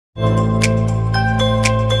First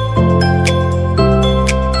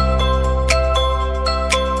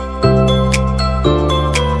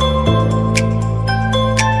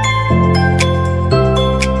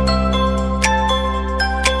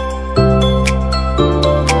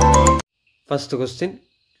question.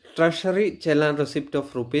 Treasury chellan receipt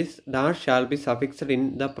of rupees dash shall be suffixed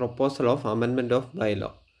in the proposal of amendment of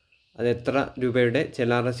bylaw. അത് എത്ര രൂപയുടെ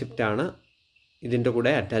ചെല്ലാൻ receipt ആണ് ഇതിൻ്റെ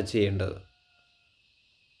കൂടെ അറ്റാച്ച് ചെയ്യേണ്ടത്?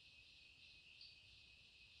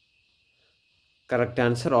 കറക്റ്റ്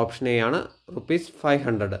ആൻസർ ഓപ്ഷൻ എ ആണ്,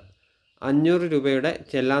 ₹500. 500 രൂപയുടെ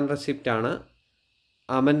ചെല്ലാൻ റെസിപ്റ്റ് ആണ്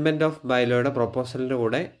അമെൻമെൻറ്റ് ഓഫ് ബൈലോയുടെ പ്രൊപ്പോസലിൻ്റെ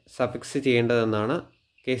കൂടെ സഫിക്സ് ചെയ്യേണ്ടതെന്നാണ്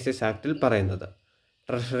കേസസ് ആക്ടിൽ പറയുന്നത്.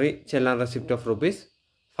 ട്രഷറി ചെല്ലാൻ റെസിപ്റ്റ് ഓഫ്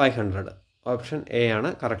 ₹500. ഓപ്ഷൻ എ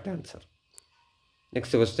ആണ് correct answer.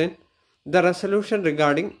 Next question. The resolution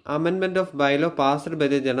regarding amendment of bylaw passed by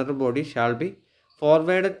the general body shall be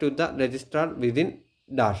forward to the registrar within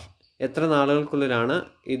dash. എത്ര നാളുകൾക്കുള്ളിലാണ്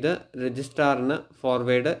ഇത് രജിസ്ട്രാറിന്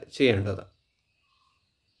forward ചെയ്യേണ്ടത്?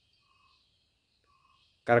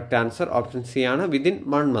 Correct answer option C ആണ്, within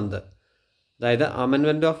 1 month. അതായത്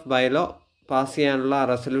amendment of bylaw pass ചെയ്യാനുള്ള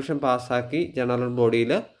resolution പാസ്സാക്കി general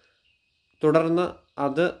ബോഡിയിൽ, തുടർന്ന്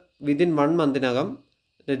അത് വിതിൻ 1 monthനകം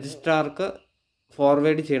രജിസ്ട്രാർക്ക്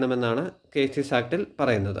ഫോർവേഡ് ചെയ്യണമെന്നാണ് കേസസ് ആക്ടിൽ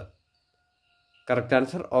പറയുന്നത്. Correct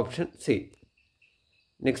answer option C.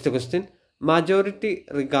 Next question. Majority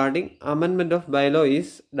regarding amendment of bylaw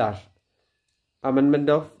is dash.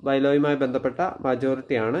 Amendment of ബൈലോയുമായി ബന്ധപ്പെട്ട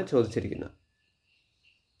മജോറിറ്റിയാണ് ചോദിച്ചിരിക്കുന്നത്.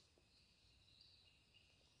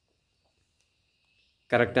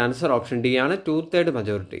 കറക്റ്റ് ആൻസർ ഓപ്ഷൻ ഡി ആണ്, 2/3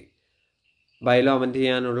 മജോറിറ്റി. ബൈലോ അമെൻഡ്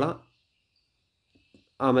ചെയ്യാനുള്ള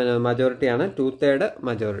മജോറിറ്റിയാണ് 2/3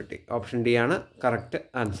 മജോറിറ്റി. ഓപ്ഷൻ ഡി ആണ് correct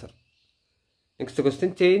answer. Next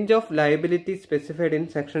question. Change of liability specified in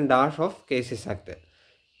section dash of cases act.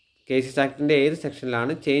 Cases ആക്ടിൻ്റെ ഏത്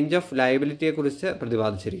സെക്ഷനിലാണ് change of ലയബിലിറ്റിയെക്കുറിച്ച്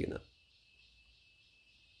പ്രതിപാദിച്ചിരിക്കുന്നത്?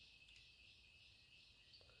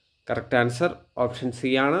 Correct answer option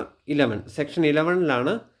C ആണ്, 11. Section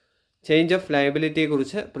 11ലാണ് change of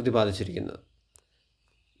ലയബിലിറ്റിയെക്കുറിച്ച് പ്രതിപാദിച്ചിരിക്കുന്നത്.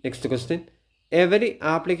 Next question. Every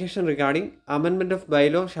application regarding amendment of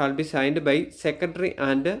bylaw shall be signed by secretary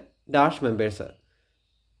and dash members.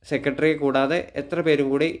 സെക്രട്ടറിയെ കൂടാതെ എത്ര പേരും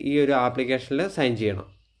കൂടി ഈ ഒരു ആപ്ലിക്കേഷനിൽ സൈൻ ചെയ്യണം?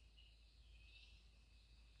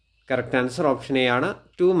 കറക്റ്റ് ആൻസർ ഓപ്ഷൻ എ ആണ്,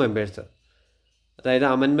 2 members. അതായത്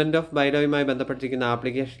അമെൻമെൻറ്റ് ഓഫ് ബൈലോയുമായി ബന്ധപ്പെട്ടിരിക്കുന്ന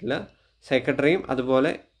ആപ്ലിക്കേഷനിൽ സെക്രട്ടറിയും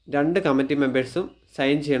അതുപോലെ 2 കമ്മിറ്റി മെമ്പേഴ്സും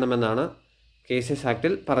സൈൻ ചെയ്യണമെന്നാണ് കേസസ്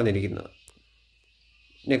ആക്ടിൽ പറഞ്ഞിരിക്കുന്നത്.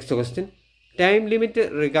 Next question. Time limit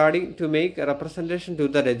regarding to make representation to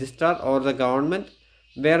the registrar or the government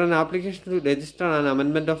where an application to register an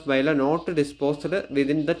amendment of bylaw not disposed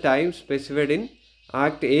within the time specified in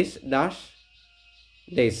act is dash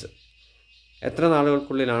days. എത്ര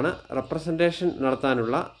നാളുകൾക്കുള്ളിലാണ് representation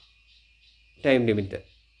നടത്താനുള്ള time limit?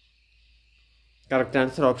 Correct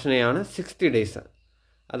answer option A ആണ്, 60 days.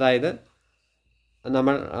 അതായത്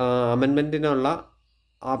നമ്മൾ അമെൻമെൻറ്റിനുള്ള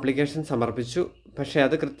application സമർപ്പിച്ചു, പക്ഷേ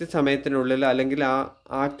അത് കൃത്യസമയത്തിനുള്ളിൽ അല്ലെങ്കിൽ ആ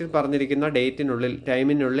ആക്റ്റിൽ പറഞ്ഞിരിക്കുന്ന ഡേറ്റിനുള്ളിൽ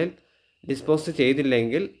ടൈമിനുള്ളിൽ ഡിസ്പോസ്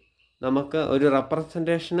ചെയ്തില്ലെങ്കിൽ നമുക്ക് ഒരു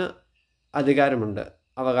റെപ്രസെൻറ്റേഷന് അധികാരമുണ്ട്,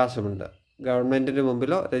 അവകാശമുണ്ട്. ഗവൺമെൻറ്റിന്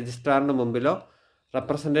മുമ്പിലോ രജിസ്ട്രാറിൻ്റെ മുമ്പിലോ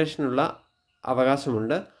റെപ്രസെൻറ്റേഷനുള്ള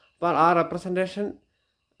അവകാശമുണ്ട്. അപ്പോൾ ആ റെപ്രസെൻറ്റേഷൻ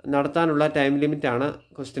നടത്താനുള്ള ടൈം ലിമിറ്റാണ്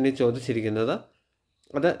ക്വസ്റ്റ്യനിൽ ചോദിച്ചിരിക്കുന്നത്.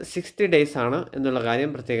 അത് 60 days ആണ് എന്നുള്ള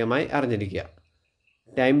കാര്യം പ്രത്യേകമായി അറിഞ്ഞിരിക്കുക.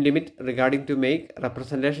 Time limit regarding to make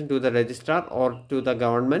representation to the registrar or to the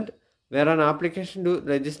government where an application to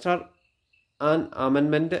register an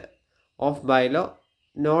amendment of bylaw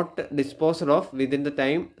not disposal of within the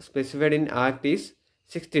time specified in act is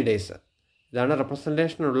 60 days. ഇതാണ്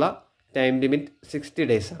റെപ്രസെൻറ്റേഷനുള്ള time limit, 60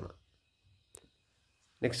 days ആണ്.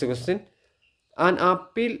 Next question. An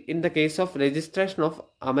appeal in the case of registration of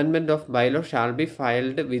amendment of bylaw shall be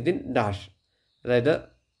filed within dash. അതായത്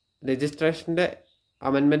രജിസ്ട്രേഷൻ്റെ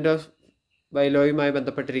amendment of ബൈലോയുമായി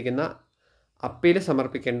ബന്ധപ്പെട്ടിരിക്കുന്ന appeal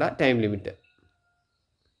സമർപ്പിക്കേണ്ട time limit.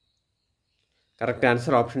 Correct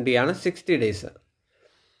answer option D ആണ്, 60 days.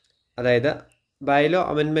 അതായത് bylaw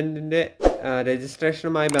അമെൻമെൻറ്റിൻ്റെ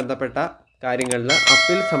രജിസ്ട്രേഷനുമായി ബന്ധപ്പെട്ട കാര്യങ്ങളിൽ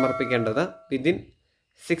appeal സമർപ്പിക്കേണ്ടത് വിതിൻ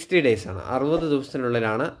 60 days ആണ്. 60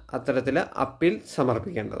 ദിവസത്തിനുള്ളിലാണ് അത്തരത്തിൽ അപ്പീൽ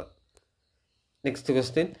സമർപ്പിക്കേണ്ടത്. Next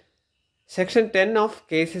question. Section 10 of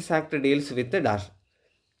cases act deals with dash.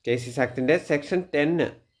 Cases ആക്ടിൻ്റെ section 10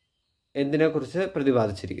 എന്തിനെക്കുറിച്ച്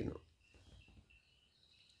പ്രതിപാദിച്ചിരിക്കുന്നു?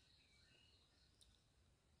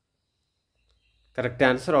 Correct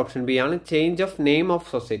answer option B ആണ്, change of name of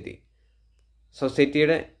society.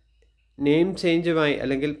 സൊസൈറ്റിയുടെ നെയിം ചേഞ്ചുമായി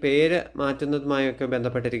അല്ലെങ്കിൽ പേര് മാറ്റുന്നതുമായൊക്കെ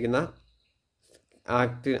ബന്ധപ്പെട്ടിരിക്കുന്ന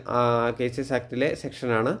ആക്ട് കേസസ് ആക്ടിലെ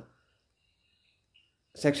സെക്ഷനാണ്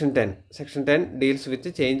Section 10. Section 10 deals with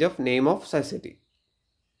the change of name of society.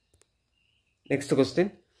 Next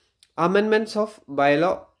question. Amendments of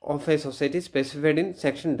bylaw of a society specified in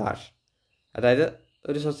section dash. അതായത്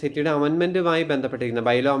ഒരു സൊസൈറ്റിയുടെ അമെൻമെൻറ്റുമായി ബന്ധപ്പെട്ടിരിക്കുന്ന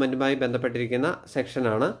ബൈലോ അമെൻറ്റുമായി ബന്ധപ്പെട്ടിരിക്കുന്ന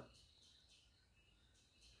സെക്ഷനാണ്.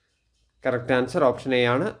 കറക്റ്റ് ആൻസർ ഓപ്ഷൻ എ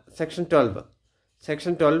ആണ്. Section 12.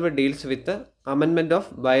 Section 12 deals with amendment of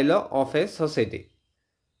bylaw of A society.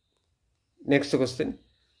 Next question.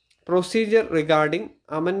 Procedure regarding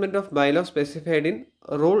amendment of bylaw specified in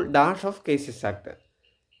rule dash of cases act.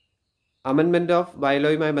 Amendment of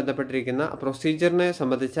ബൈലോയുമായി ബന്ധപ്പെട്ടിരിക്കുന്ന പ്രൊസീജിയറിനെ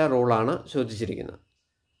സംബന്ധിച്ച റൂളാണ് ചോദിച്ചിരിക്കുന്നത്.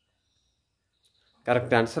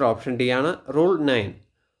 Correct answer option D ആണ്. Rule 9.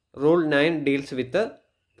 Rule 9 deals with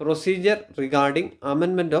procedure regarding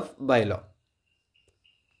amendment of bylaw.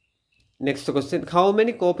 Next question. How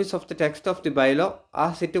many copies of the text of the bylaw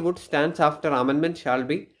as it would stands after amendment shall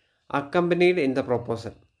be accompanied in the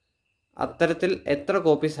proposal. അത്തരത്തിൽ എത്ര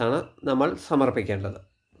കോപ്പീസാണ് നമ്മൾ സമർപ്പിക്കേണ്ടത്?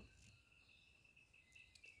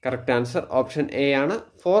 Correct answer option A ആണ്.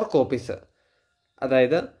 4 copies.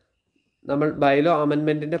 അതായത് നമ്മൾ bylaw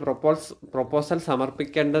അമെൻമെൻറ്റിൻ്റെ proposal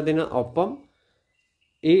സമർപ്പിക്കേണ്ടതിന് ഒപ്പം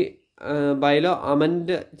ഈ bylaw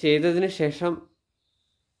amend ചെയ്തതിന് ശേഷം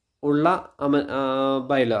ഉള്ള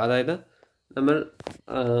ബൈലോ, അതായത് നമ്മൾ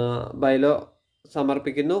ബൈലോ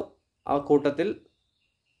സമർപ്പിക്കുന്നു, ആ കൂട്ടത്തിൽ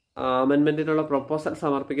അമെൻമെൻറ്റിനുള്ള പ്രൊപ്പോസൽ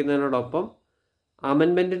സമർപ്പിക്കുന്നതിനോടൊപ്പം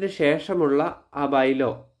അമെൻമെൻറ്റിന് ശേഷമുള്ള ആ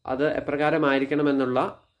ബൈലോ അത് എപ്രകാരമായിരിക്കണമെന്നുള്ള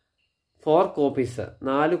 4 കോപ്പീസ്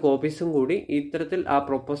 4 കോപ്പീസും കൂടി ഇത്തരത്തിൽ ആ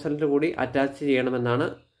പ്രൊപ്പോസലിൻ്റെ കൂടി അറ്റാച്ച് ചെയ്യണമെന്നാണ്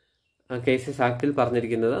കേസസ് ആക്ടിൽ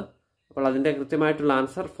പറഞ്ഞിരിക്കുന്നത്. അപ്പോൾ അതിൻ്റെ കൃത്യമായിട്ടുള്ള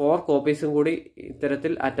ആൻസർ 4 കോപ്പീസും കൂടി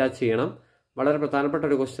ഇത്തരത്തിൽ അറ്റാച്ച് ചെയ്യണം. വളരെ പ്രധാനപ്പെട്ട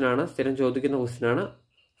ഒരു ക്വസ്റ്റ്യനാണ്, സ്ഥിരം ചോദിക്കുന്ന ക്വസ്റ്റ്യനാണ്.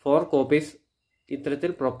 4 കോപ്പീസ്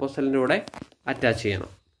ഇത്തരത്തിൽ പ്രൊപ്പോസലിൻ്റെ കൂടെ അറ്റാച്ച്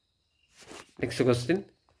ചെയ്യണം. Next question.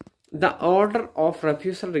 The order of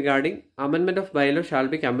refusal regarding amendment of bylaw shall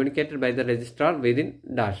be communicated by the registrar within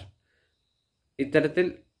dash. ഇത്തരത്തിൽ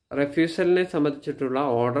റെഫ്യൂസലിനെ സംബന്ധിച്ചിട്ടുള്ള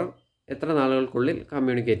ഓർഡർ എത്ര നാളുകൾക്കുള്ളിൽ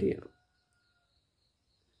കമ്മ്യൂണിക്കേറ്റ് ചെയ്യണം?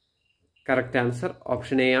 കറക്റ്റ് ആൻസർ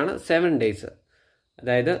ഓപ്ഷൻ എ ആണ്. 7 days.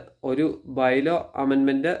 അതായത് ഒരു ബൈലോ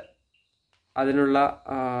അമെൻമെൻറ്റ് അതിനുള്ള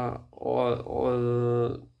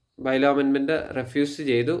ബൈലോ അമെൻമെൻറ്റ് റെഫ്യൂസ്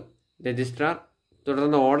ചെയ്തു രജിസ്ട്രാർ,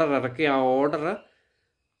 തുടർന്ന് ഓർഡർ ഇറക്കി. ആ ഓർഡർ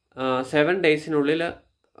 7 daysനുള്ളിൽ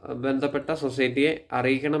ബന്ധപ്പെട്ട സൊസൈറ്റിയെ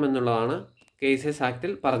അറിയിക്കണമെന്നുള്ളതാണ് കേസസ്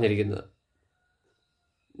ആക്ടിൽ പറഞ്ഞിരിക്കുന്നത്.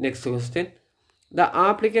 Next question. The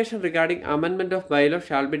application regarding amendment of bylaw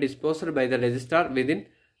shall be disposed by the registrar within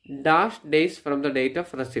dash days from the date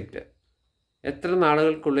of receipt. എത്ര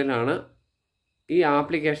നാളുകൾക്കുള്ളിലാണ് ഈ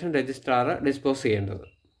application registrar dispose ചെയ്യേണ്ടത്?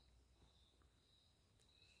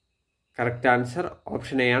 Correct answer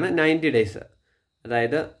option A ആണ്. 90 days.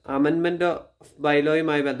 അതായത് amendment of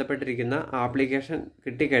ബൈലോയുമായി ബന്ധപ്പെട്ടിരിക്കുന്ന application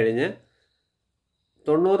കിട്ടിക്കഴിഞ്ഞ്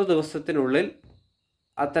 90 ദിവസത്തിനുള്ളിൽ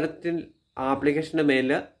അത്തരത്തിൽ ആപ്ലിക്കേഷൻ്റെ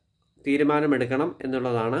മേൽ തീരുമാനമെടുക്കണം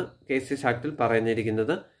എന്നുള്ളതാണ് കേസസ് ആക്ടിൽ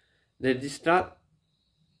പറഞ്ഞിരിക്കുന്നത്. Registrar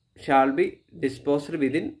shall be disposed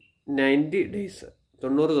within 90 days.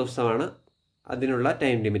 90 ദിവസമാണ് അതിനുള്ള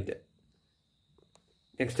time limit.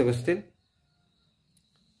 Next question.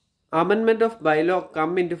 Amendment of bylaw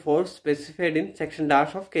come in to force specified in section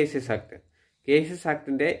dash of cases act. Cases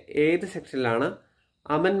ആക്ടിൻ്റെ ഏത് സെക്ഷനിലാണ്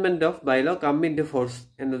amendment of bylaw come in to force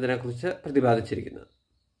എന്നതിനെക്കുറിച്ച് പ്രതിപാദിച്ചിരിക്കുന്നത്?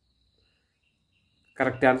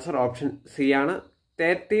 Correct answer option C ആണ്.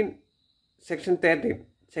 13. Section 13.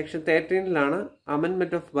 Section 13ലാണ്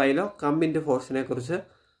amendment of bylaw come in to ഫോഴ്സിനെ കുറിച്ച്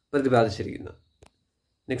പ്രതിപാദിച്ചിരിക്കുന്നത്.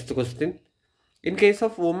 Next question. In case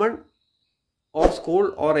of woman or school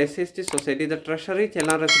or SC society, the treasury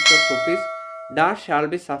chellan receipt of rupees dash shall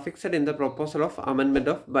be suffixed in the proposal of amendment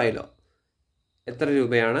of bylaw. എത്ര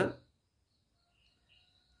രൂപയാണ്?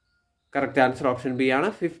 Correct answer option B ആണ്.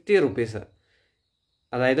 50 rupees.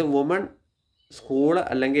 അതായത് woman, school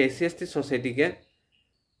അല്ലെങ്കിൽ SC സൊസൈറ്റിക്ക്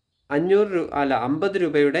 50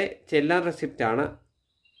 രൂപയുടെ ചെല്ലാൻ റെസിപ്റ്റാണ്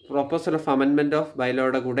proposal of amendment of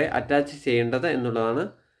ബൈലോയുടെ കൂടെ attach ചെയ്യേണ്ടത് എന്നുള്ളതാണ്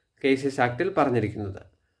കേസസ് ആക്ടിൽ പറഞ്ഞിരിക്കുന്നത്.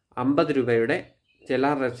 50 രൂപയുടെ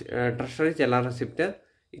ട്രഷറി ചെല്ലാൻ റെസിപ്റ്റ്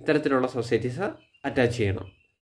ഇത്തരത്തിലുള്ള സൊസൈറ്റീസ് അറ്റാച്ച് ചെയ്യണം.